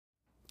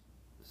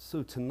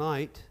So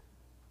tonight,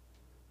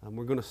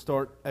 we're going to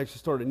start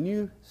a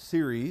new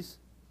series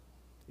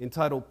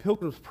entitled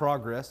Pilgrim's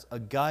Progress, A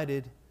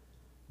Guided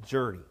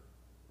Journey.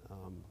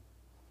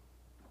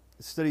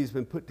 The study has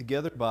been put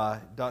together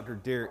by Dr.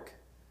 Derek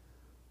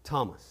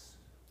Thomas.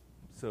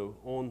 So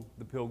on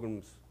the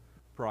Pilgrim's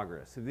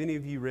Progress. Have any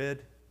of you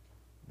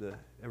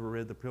ever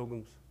read the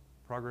Pilgrim's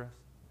Progress?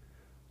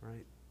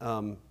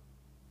 Right.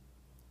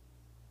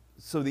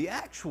 So the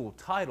actual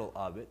title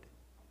of it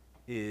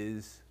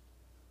is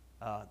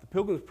The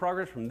Pilgrim's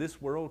Progress from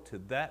This World to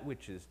That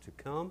Which Is to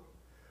Come,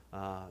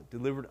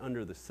 delivered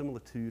under the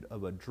similitude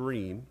of a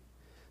dream,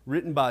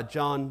 written by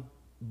John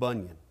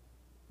Bunyan.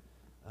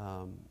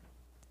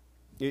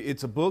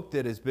 It's a book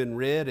that has been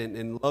read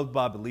and loved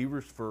by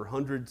believers for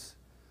hundreds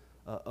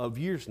of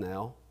years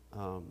now.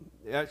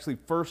 Actually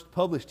first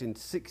published in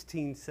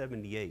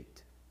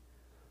 1678.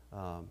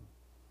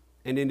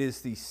 And it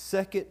is the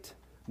second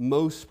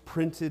most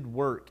printed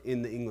work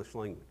in the English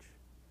language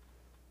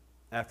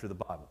after the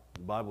Bible.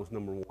 The Bible is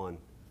number one.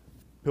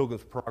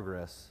 Pilgrim's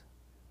Progress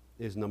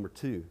is number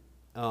two.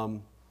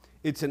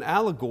 It's an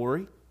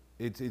allegory.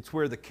 It's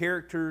where the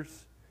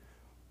characters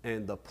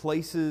and the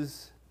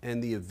places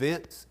and the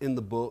events in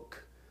the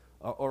book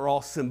are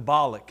all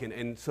symbolic,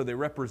 and so they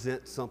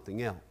represent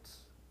something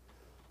else.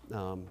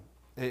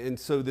 And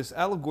so this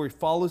allegory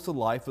follows the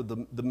life of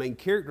the main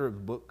character of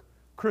the book,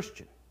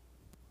 Christian.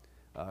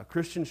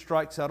 Christian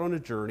strikes out on a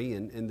journey,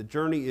 and the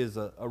journey is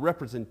a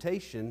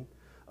representation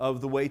of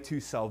the way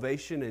to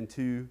salvation and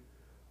to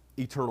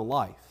eternal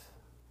life.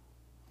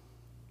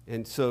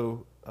 And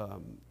so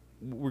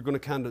we're going to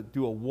kind of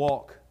do a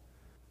walk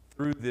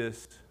through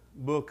this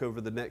book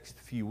over the next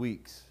few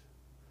weeks.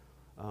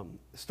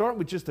 Start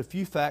with just a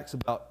few facts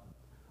about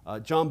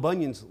John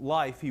Bunyan's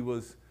life.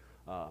 He's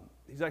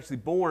actually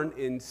born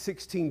in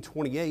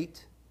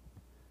 1628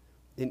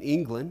 in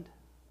England.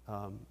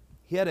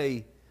 He had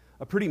a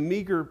pretty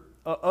meager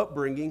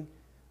upbringing.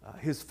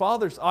 His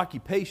father's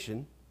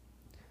occupation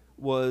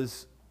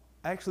was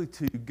actually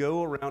to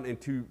go around and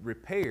to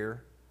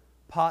repair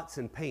pots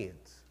and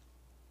pans.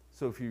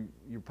 So if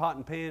your pot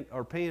and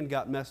pan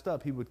got messed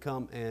up, he would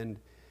come and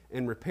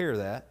repair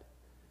that,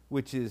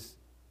 which is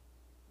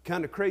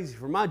kind of crazy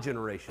for my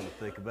generation to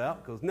think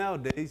about, because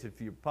nowadays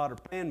if your pot or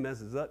pan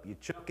messes up, you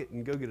chuck it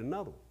and go get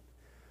another one.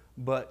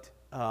 But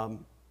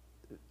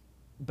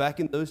back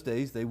in those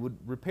days, they would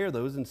repair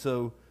those, and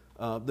so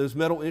those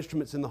metal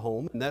instruments in the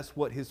home, and that's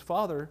what his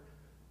father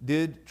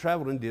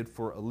traveled and did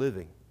for a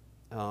living.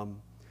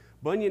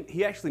 Bunyan,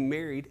 he actually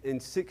married in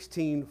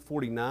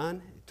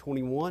 1649,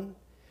 21,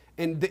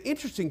 and the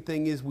interesting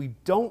thing is we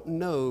don't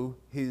know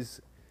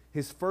his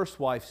first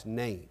wife's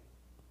name.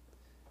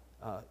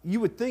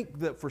 You would think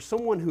that for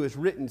someone who has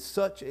written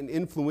such an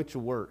influential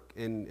work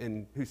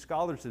and whose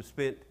scholars have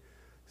spent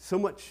so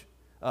much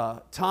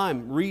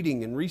time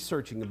reading and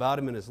researching about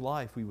him and his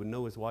life, we would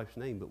know his wife's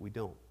name, but we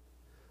don't.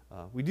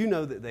 We do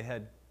know that they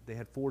had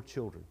 4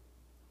 children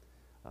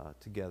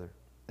together.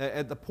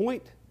 At the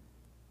point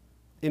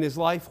in his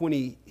life when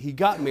he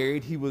got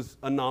married, he was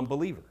a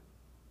non-believer.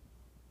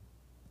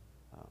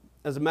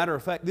 As a matter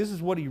of fact, this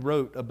is what he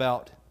wrote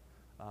about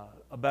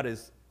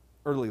his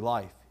early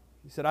life.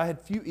 He said, "I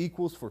had few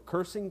equals for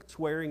cursing,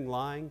 swearing,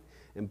 lying,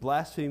 and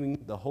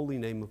blaspheming the holy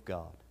name of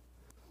God.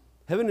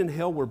 Heaven and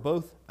hell were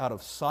both out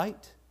of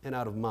sight and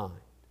out of mind.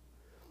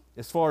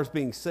 As far as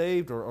being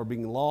saved or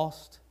being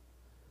lost,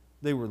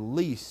 they were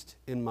least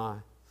in my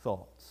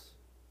thoughts."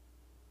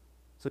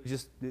 So he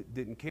just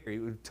didn't care. He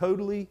was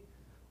totally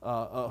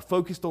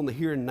focused on the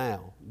here and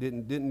now.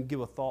 Didn't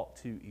give a thought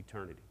to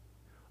eternity.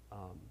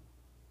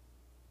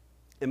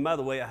 And by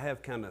the way, I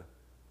have kind of,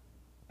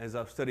 as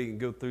I've studied and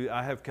go through,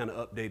 I have kind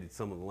of updated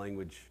some of the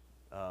language,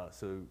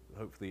 so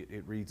hopefully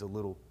it reads a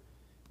little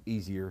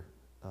easier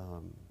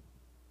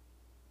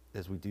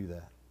as we do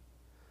that.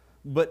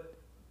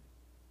 But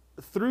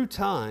through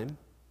time,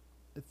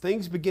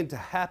 things begin to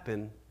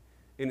happen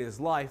in his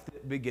life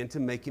that begin to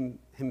make him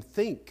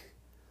think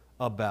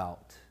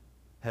about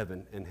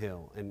heaven and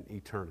hell and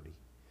eternity.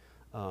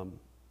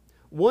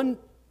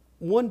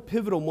 One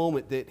pivotal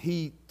moment that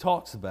he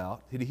talks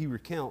about, that he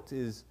recounts,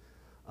 is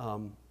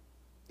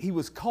he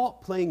was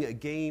caught playing a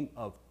game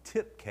of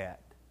tip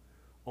cat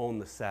on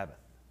the Sabbath.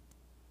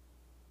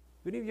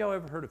 Have any of y'all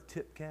ever heard of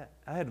tip cat?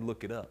 I had to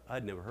look it up.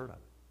 I'd never heard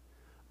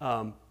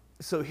of it.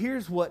 So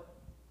here's what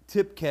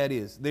tip cat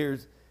is.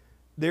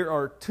 There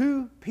are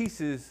 2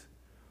 pieces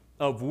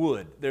of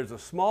wood. There's a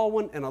small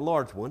one and a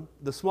large one.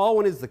 The small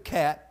one is the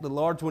cat. The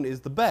large one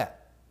is the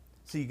bat.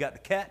 So you got the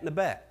cat and the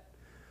bat.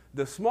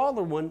 The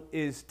smaller one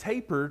is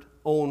tapered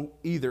on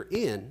either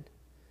end,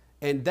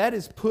 and that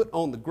is put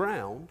on the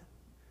ground.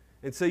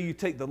 And so you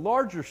take the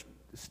larger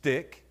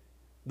stick,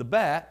 the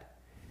bat,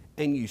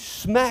 and you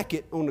smack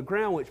it on the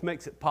ground, which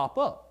makes it pop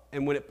up.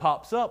 And when it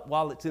pops up,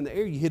 while it's in the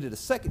air, you hit it a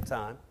second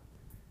time.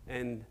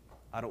 And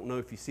I don't know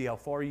if you see how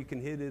far you can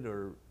hit it,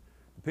 or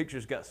the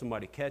picture's got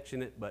somebody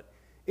catching it. But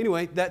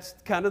anyway, that's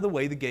kind of the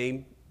way the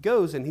game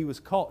goes. And he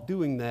was caught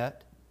doing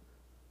that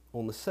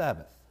on the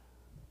Sabbath.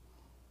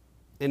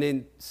 And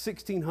in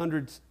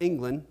 1600s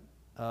England,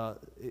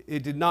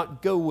 it did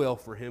not go well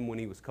for him when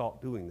he was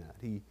caught doing that.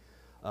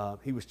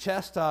 He was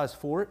chastised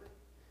for it,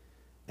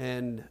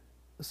 and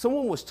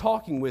someone was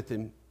talking with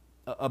him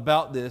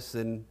about this,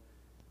 and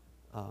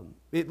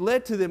it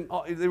led to them.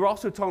 They were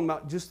also talking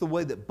about just the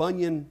way that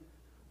Bunyan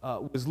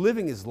was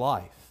living his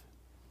life.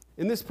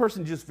 And this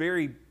person just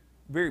very,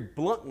 very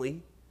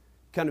bluntly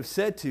kind of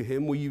said to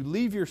him, will you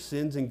leave your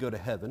sins and go to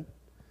heaven,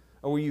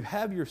 or will you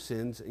have your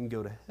sins and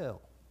go to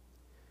hell?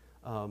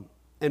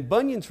 And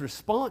Bunyan's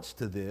response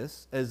to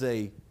this, as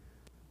a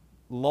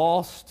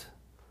lost,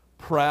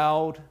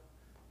 proud,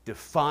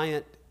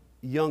 defiant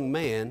young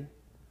man,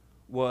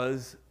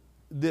 was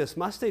this: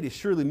 my state is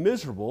surely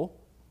miserable,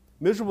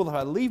 miserable if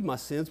I leave my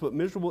sins, but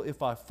miserable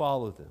if I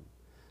follow them.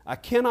 I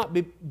cannot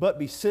but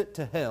be sent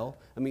to hell.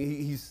 I mean,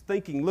 he's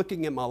thinking,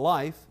 looking at my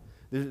life,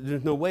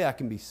 there's no way I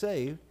can be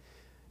saved.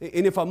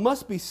 And if I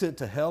must be sent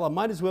to hell, I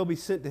might as well be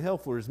sent to hell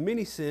for as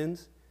many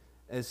sins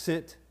as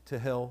sent to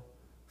hell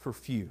for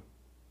few.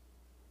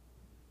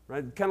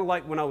 Right? Kind of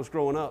like when I was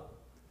growing up,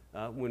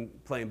 when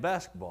playing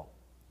basketball.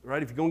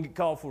 Right? If you're going to get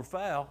called for a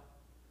foul,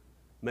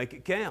 make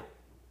it count.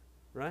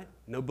 Right?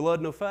 No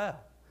blood, no foul.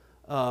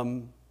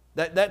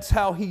 That's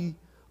how he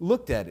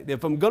looked at it.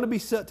 If I'm going to be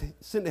sent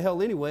to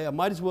hell anyway, I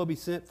might as well be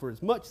sent for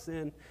as much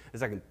sin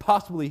as I can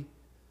possibly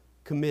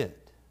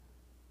commit.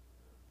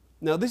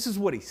 Now, this is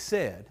what he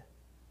said,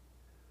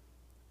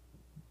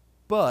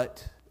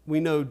 but we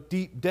know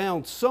deep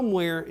down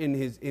somewhere in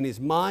his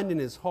mind and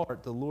his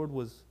heart, the Lord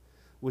was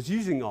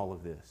using all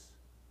of this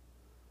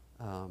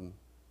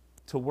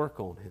to work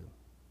on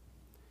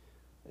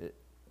him.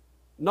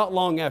 Not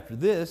long after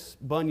this,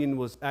 Bunyan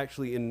was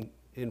actually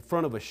in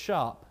front of a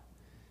shop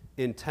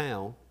in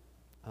town,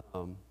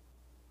 and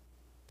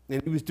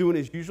he was doing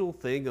his usual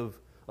thing of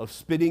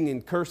spitting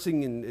and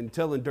cursing and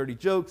telling dirty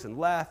jokes and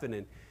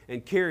laughing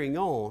and carrying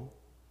on.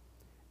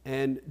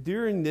 And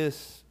during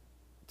this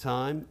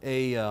time,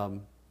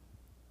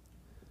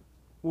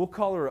 we'll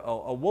call her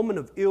a woman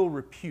of ill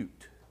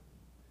repute.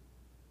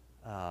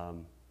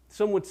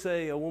 Some would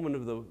say a woman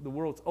of the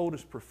world's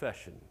oldest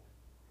profession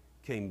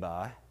came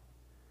by,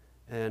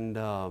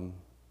 and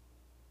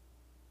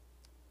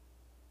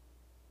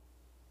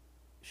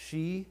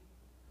she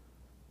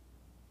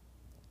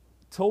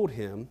told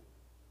him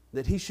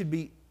that he should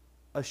be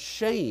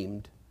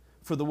ashamed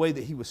for the way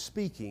that he was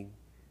speaking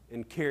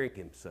and carrying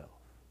himself.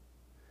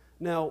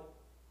 Now,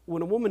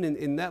 when a woman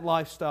in that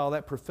lifestyle,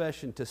 that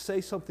profession, to say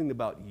something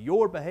about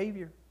your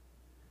behavior,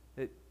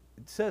 it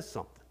says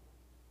something.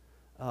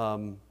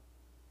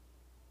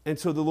 And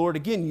so the Lord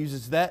again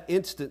uses that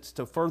instance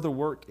to further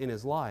work in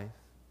his life.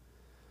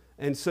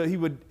 And so he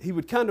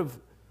would kind of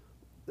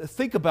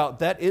think about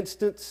that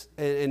instance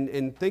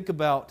and think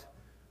about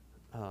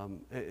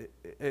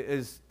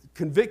as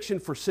conviction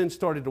for sin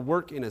started to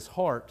work in his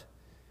heart,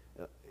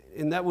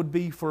 and that would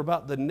be for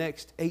about the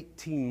next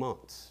 18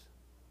 months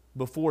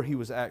before he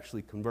was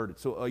actually converted.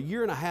 So a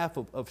year and a half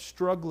of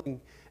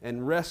struggling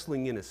and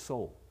wrestling in his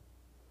soul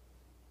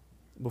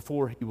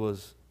before he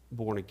was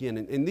born again.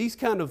 And these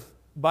kind of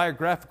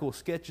biographical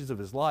sketches of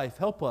his life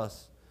help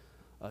us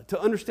to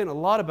understand a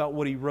lot about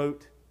what he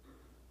wrote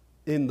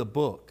in the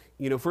book.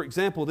 You know, for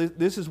example,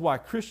 this is why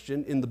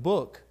Christian in the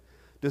book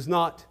does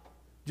not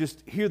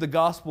just hear the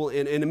gospel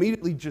and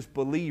immediately just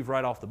believe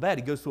right off the bat.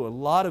 He goes through a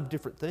lot of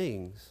different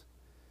things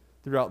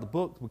throughout the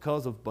book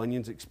because of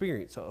Bunyan's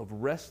experience of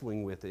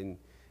wrestling with and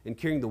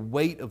carrying the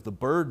weight of the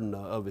burden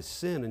of his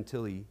sin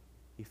until he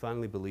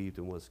finally believed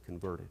and was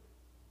converted.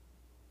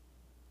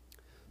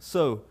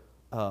 So,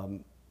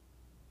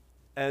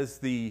 as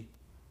the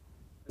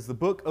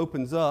book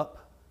opens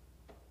up,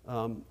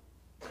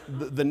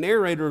 the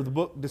narrator of the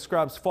book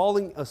describes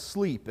falling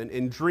asleep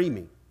and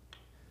dreaming.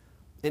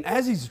 And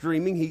as he's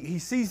dreaming, he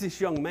sees this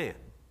young man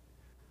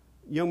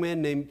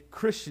named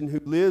Christian,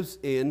 who lives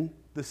in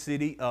the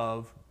city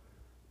of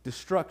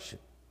destruction.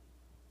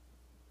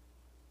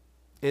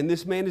 And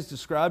this man is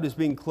described as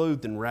being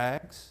clothed in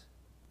rags.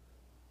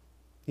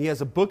 He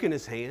has a book in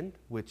his hand,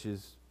 which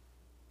is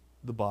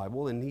the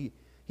Bible, and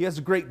he has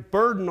a great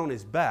burden on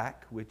his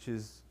back, which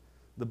is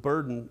the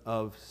burden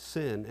of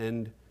sin.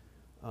 And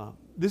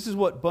this is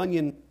what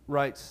Bunyan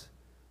writes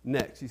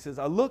next. He says,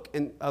 I looked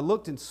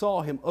and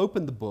saw him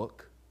open the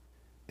book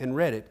and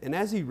read it. And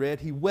as he read,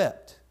 he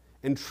wept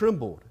and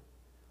trembled.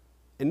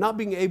 And not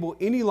being able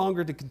any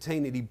longer to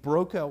contain it, he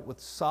broke out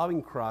with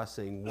sobbing cries,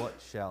 saying, what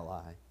shall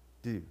I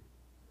do?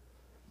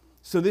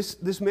 So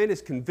this man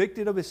is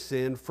convicted of his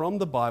sin from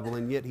the Bible,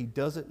 and yet he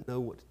doesn't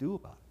know what to do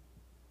about it.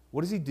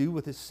 What does he do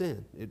with his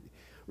sin? It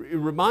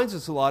reminds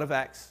us a lot of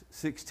Acts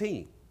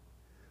 16,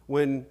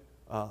 when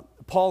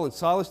Paul and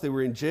Silas, they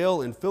were in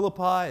jail in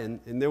Philippi,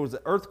 and there was an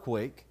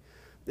earthquake,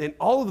 and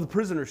all of the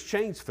prisoners'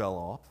 chains fell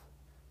off,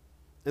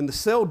 and the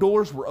cell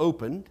doors were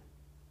opened,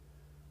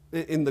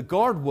 and the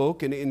guard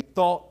woke and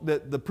thought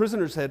that the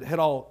prisoners had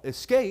all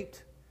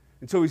escaped,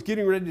 and so he's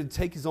getting ready to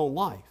take his own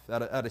life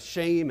out of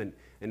shame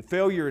and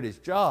failure at his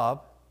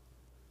job.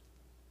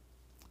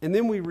 And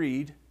then we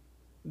read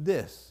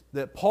this,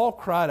 that Paul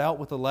cried out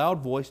with a loud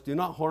voice, do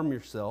not harm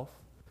yourself,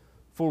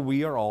 for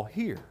we are all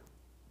here.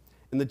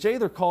 And the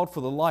jailer called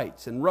for the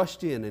lights and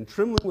rushed in, and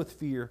trembling with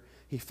fear,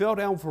 he fell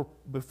down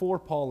before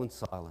Paul and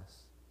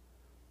Silas.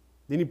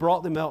 Then he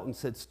brought them out and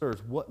said,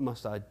 Sirs, what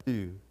must I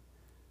do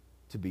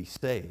to be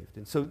saved?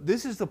 And so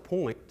this is the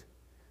point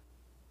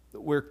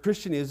where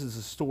Christian is as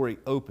the story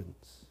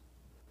opens.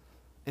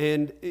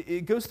 And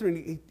it goes through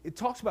and it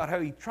talks about how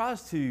he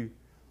tries to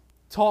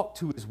talk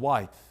to his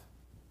wife.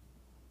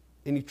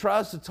 And he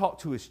tries to talk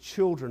to his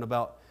children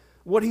about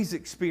what he's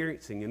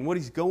experiencing and what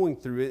he's going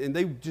through. And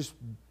they just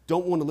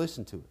don't want to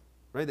listen to it,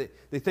 right?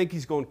 They think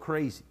he's going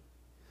crazy.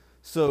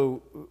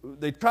 So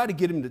they try to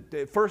get him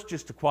to, at first,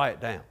 just to quiet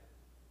down.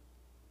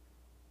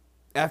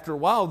 After a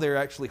while, they're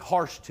actually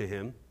harsh to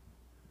him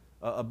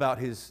about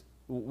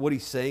what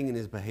he's saying and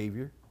his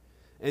behavior.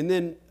 And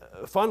then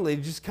finally,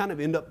 they just kind of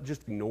end up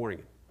just ignoring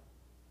him.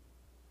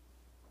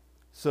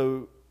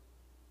 So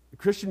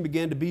Christian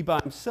began to be by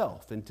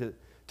himself and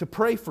to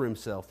pray for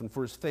himself and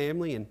for his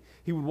family. And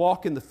he would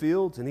walk in the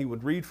fields and he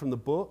would read from the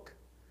book,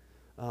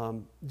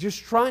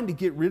 just trying to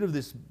get rid of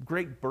this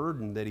great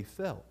burden that he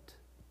felt.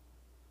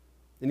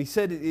 And he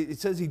said, it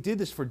says he did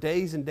this for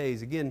days and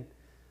days. Again,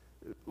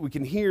 we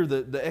can hear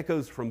the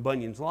echoes from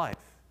Bunyan's life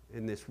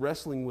in this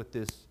wrestling with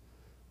this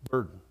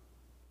burden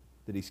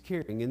that he's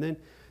carrying. And then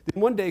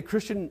one day,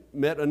 Christian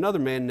met another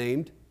man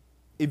named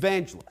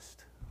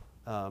Evangelist.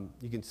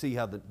 You can see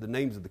how the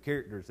names of the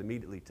characters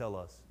immediately tell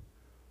us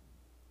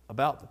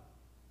about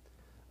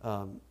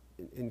them.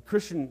 And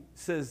Christian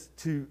says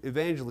to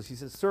Evangelist, he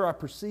says, Sir, I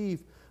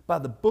perceive by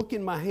the book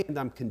in my hand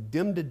I'm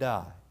condemned to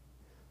die,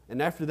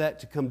 and after that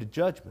to come to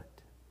judgment.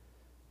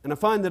 And I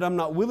find that I'm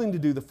not willing to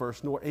do the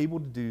first, nor able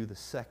to do the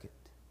second.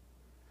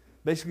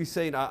 Basically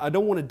saying, I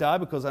don't want to die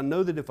because I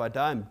know that if I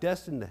die, I'm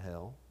destined to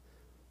hell.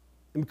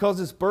 And because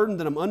of this burden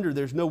that I'm under,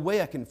 there's no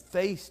way I can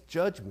face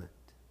judgment.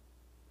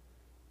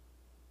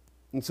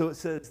 And so it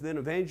says, then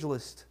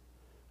Evangelist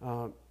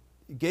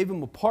gave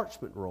him a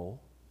parchment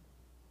roll,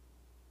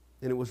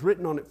 and it was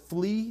written on it,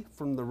 flee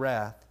from the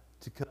wrath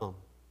to come.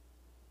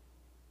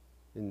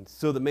 And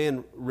so the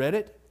man read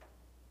it,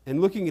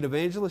 and looking at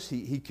Evangelist,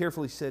 he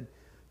carefully said,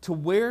 to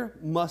where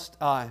must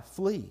I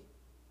flee?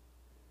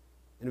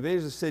 And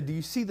Evangelist said, do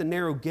you see the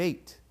narrow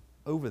gate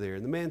over there?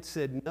 And the man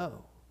said,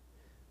 no.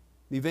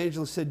 The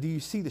Evangelist said, do you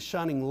see the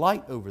shining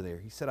light over there?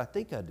 He said, I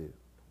think I do.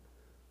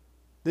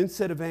 Then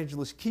said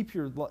Evangelist, keep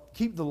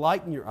the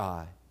light in your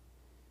eye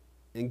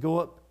and go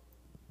up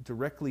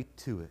directly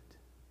to it.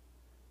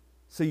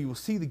 So you will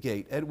see the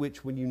gate at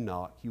which when you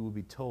knock, you will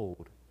be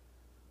told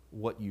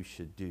what you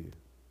should do.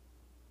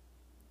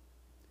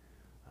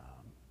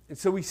 And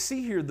so we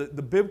see here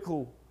the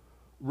biblical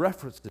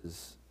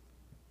references.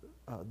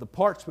 The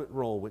parchment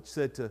roll, which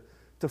said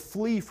to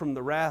flee from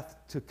the wrath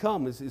to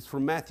come, is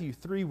from Matthew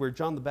 3, where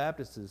John the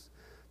Baptist is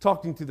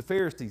talking to the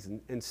Pharisees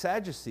and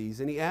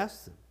Sadducees, and he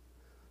asks them,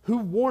 who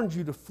warned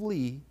you to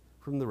flee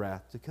from the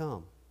wrath to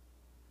come?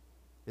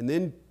 And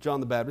then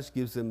John the Baptist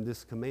gives them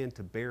this command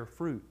to bear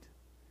fruit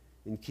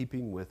in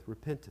keeping with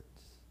repentance.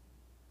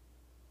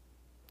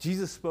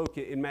 Jesus spoke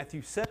in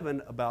Matthew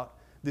 7 about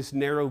this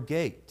narrow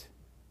gate.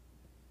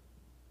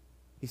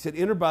 He said,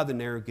 enter by the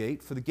narrow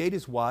gate, for the gate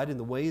is wide and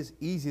the way is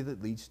easy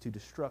that leads to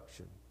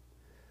destruction.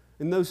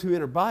 And those who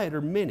enter by it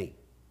are many.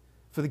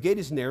 For the gate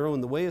is narrow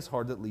and the way is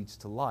hard that leads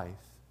to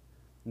life,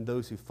 and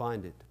those who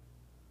find it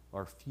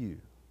are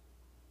few.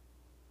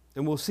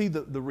 And we'll see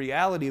the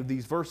reality of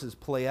these verses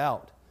play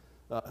out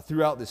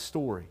throughout this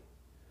story.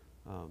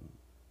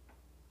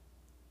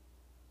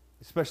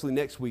 Especially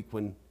next week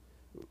when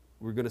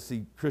we're going to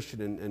see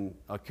Christian and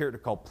a character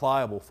called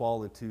Pliable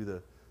fall into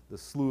the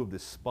slough of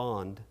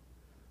despond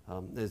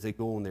as they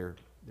go on their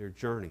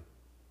journey.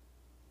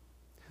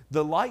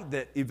 The light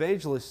that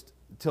Evangelist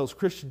tells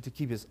Christian to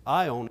keep his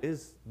eye on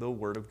is the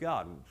Word of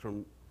God.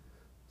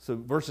 So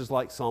verses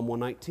like Psalm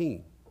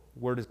 119,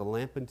 Word is a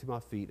lamp unto my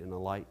feet and a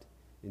light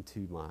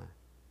into my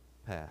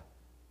path.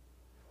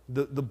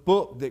 The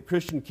book that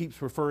Christian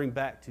keeps referring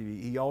back to,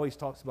 he always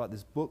talks about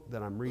this book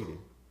that I'm reading.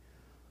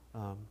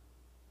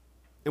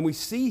 And we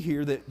see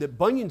here that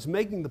Bunyan's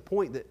making the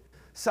point that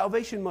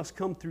salvation must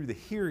come through the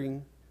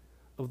hearing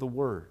of the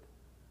Word.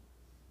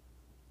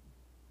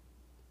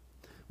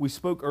 We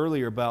spoke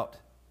earlier about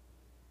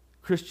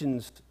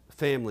Christian's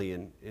family,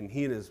 and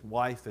he and his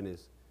wife and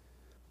his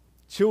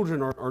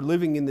children are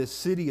living in this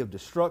city of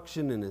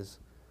destruction, and his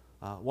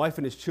wife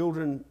and his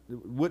children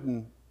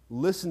wouldn't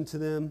listen to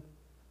them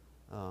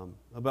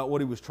about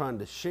what he was trying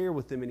to share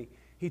with them. And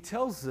he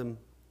tells them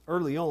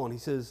early on, he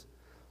says,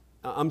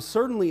 I'm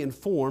certainly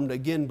informed,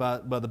 again by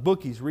the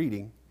book he's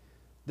reading,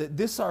 that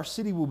this our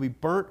city will be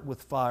burnt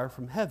with fire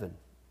from heaven,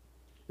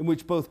 in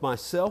which both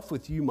myself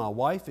with you, my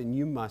wife, and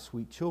you, my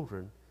sweet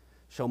children,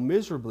 shall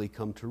miserably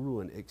come to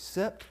ruin,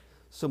 except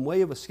some way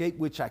of escape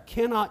which I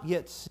cannot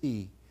yet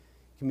see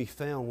can be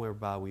found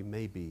whereby we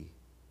may be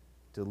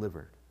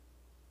delivered.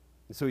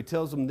 And so he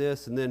tells them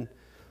this, and then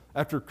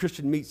after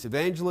Christian meets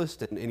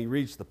Evangelist and he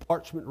reads the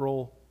parchment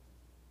roll,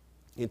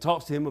 and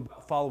talks to him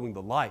about following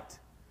the light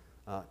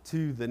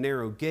to the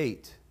narrow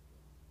gate.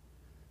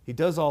 He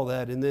does all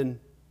that, and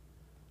then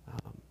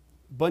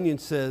Bunyan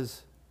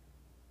says,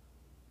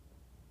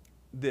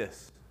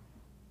 this.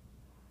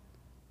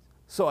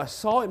 So I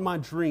saw in my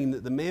dream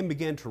that the man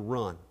began to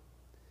run.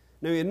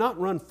 Now he had not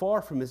run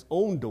far from his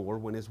own door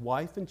when his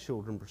wife and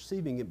children,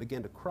 perceiving it,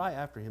 began to cry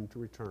after him to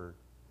return.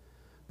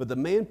 But the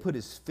man put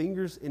his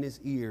fingers in his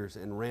ears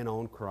and ran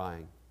on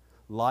crying,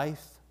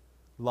 "Life,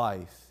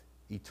 life,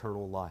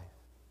 eternal life."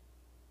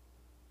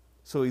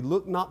 So he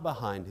looked not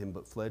behind him,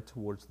 but fled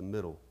towards the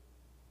middle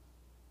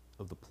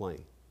of the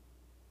plain.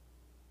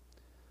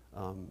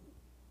 A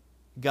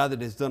guy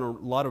that has done a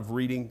lot of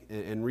reading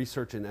and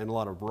research and a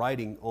lot of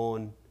writing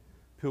on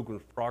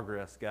Pilgrim's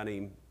Progress, a guy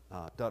named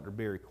Dr.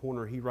 Barry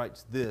Corner, he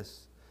writes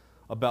this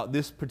about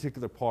this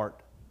particular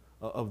part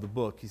of the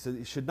book. He says,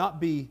 it should not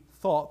be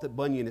thought that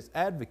Bunyan is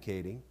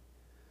advocating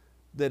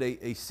that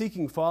a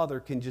seeking father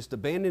can just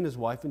abandon his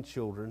wife and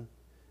children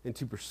and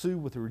to pursue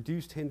with a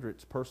reduced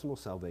hindrance personal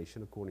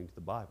salvation according to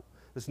the Bible.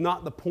 That's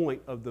not the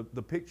point of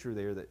the picture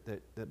there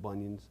that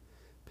Bunyan's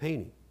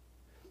painting.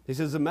 He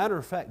says, as a matter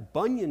of fact,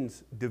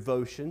 Bunyan's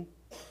devotion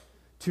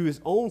to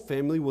his own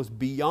family was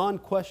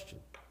beyond question.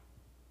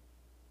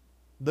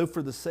 Though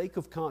for the sake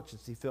of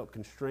conscience he felt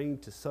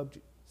constrained to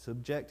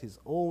subject his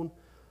own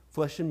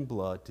flesh and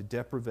blood to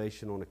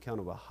deprivation on account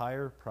of a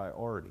higher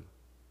priority,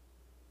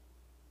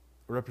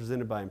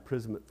 represented by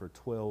imprisonment for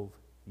 12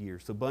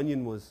 years. So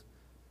Bunyan was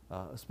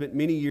spent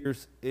many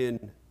years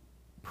in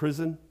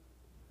prison.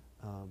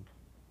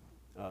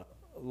 A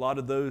lot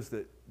of those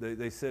that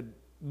they said,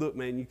 look,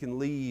 man, you can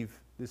leave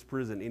this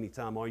prison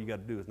anytime. All you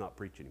got to do is not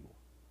preach anymore.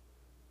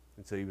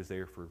 And so he was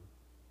there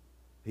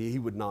he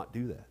would not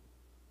do that.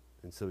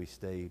 And so he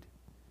stayed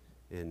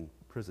in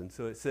prison.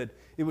 So it said,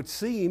 it would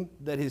seem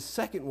that his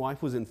second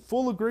wife was in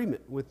full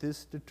agreement with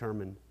this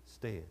determined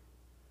stand.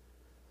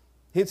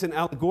 Hence, in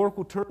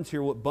allegorical terms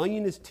here, what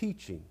Bunyan is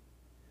teaching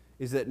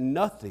is that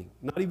nothing,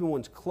 not even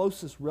one's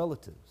closest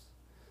relatives,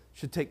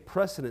 should take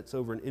precedence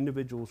over an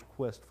individual's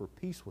quest for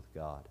peace with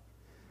God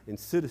and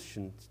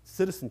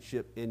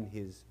citizenship in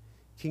his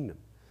kingdom.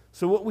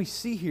 So what we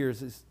see here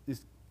is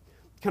this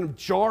kind of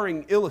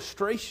jarring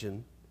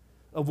illustration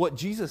of what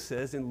Jesus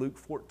says in Luke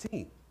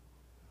 14.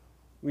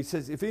 He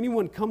says, if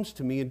anyone comes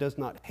to me and does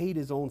not hate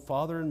his own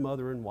father and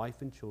mother and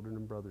wife and children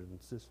and brothers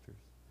and sisters,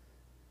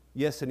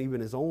 yes, and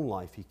even his own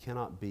life, he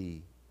cannot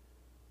be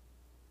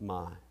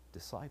my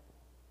disciple.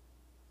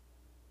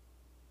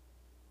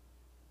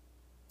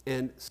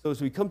 And so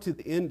as we come to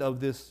the end of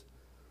this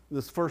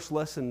first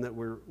lesson that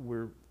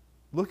we're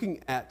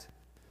looking at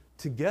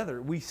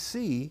together, we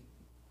see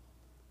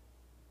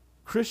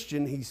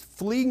Christian, he's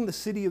fleeing the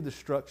city of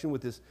destruction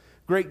with this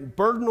great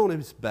burden on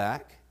his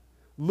back,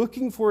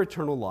 looking for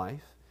eternal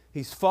life.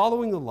 He's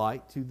following the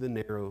light to the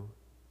narrow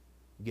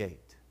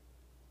gate.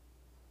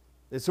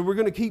 And so we're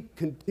going to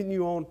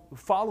continue on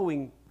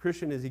following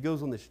Christian as he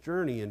goes on this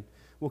journey, and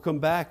we'll come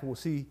back and we'll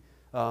see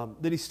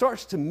that he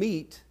starts to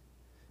meet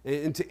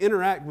and to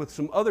interact with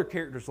some other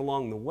characters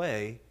along the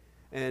way.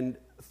 And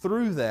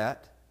through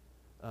that,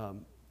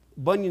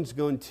 Bunyan's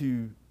going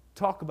to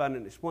talk about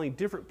and explain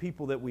different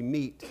people that we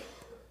meet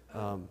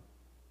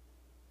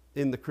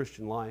in the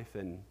Christian life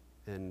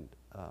and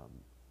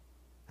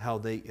how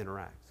they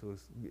interact. So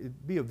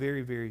it'd be a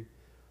very, very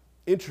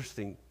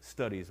interesting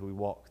study as we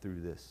walk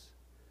through this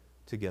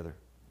together.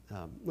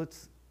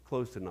 Let's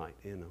close tonight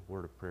in a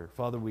word of prayer.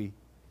 Father, we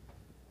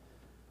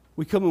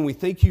come and we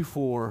thank you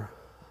for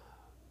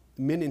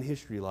men in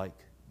history like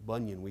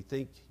Bunyan. We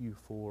thank you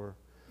for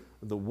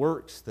the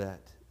works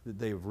that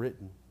they have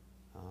written,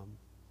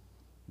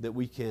 that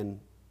we can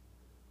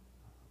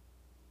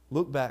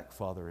look back,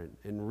 Father,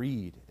 and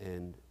read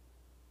and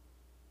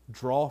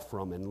draw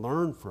from and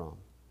learn from.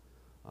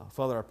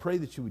 Father, I pray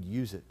that you would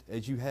use it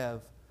as you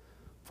have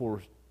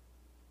for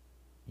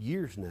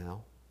years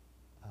now,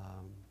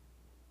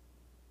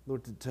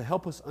 Lord, to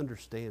help us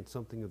understand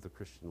something of the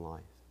Christian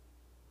life.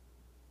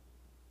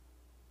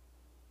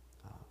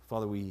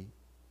 Father, we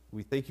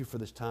thank you for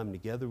this time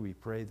together. We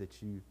pray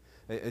that you,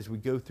 as we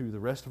go through the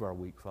rest of our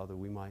week, Father,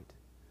 we might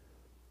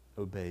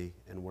obey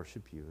and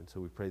worship you. And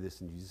so we pray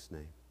this in Jesus'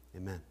 name.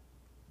 Amen.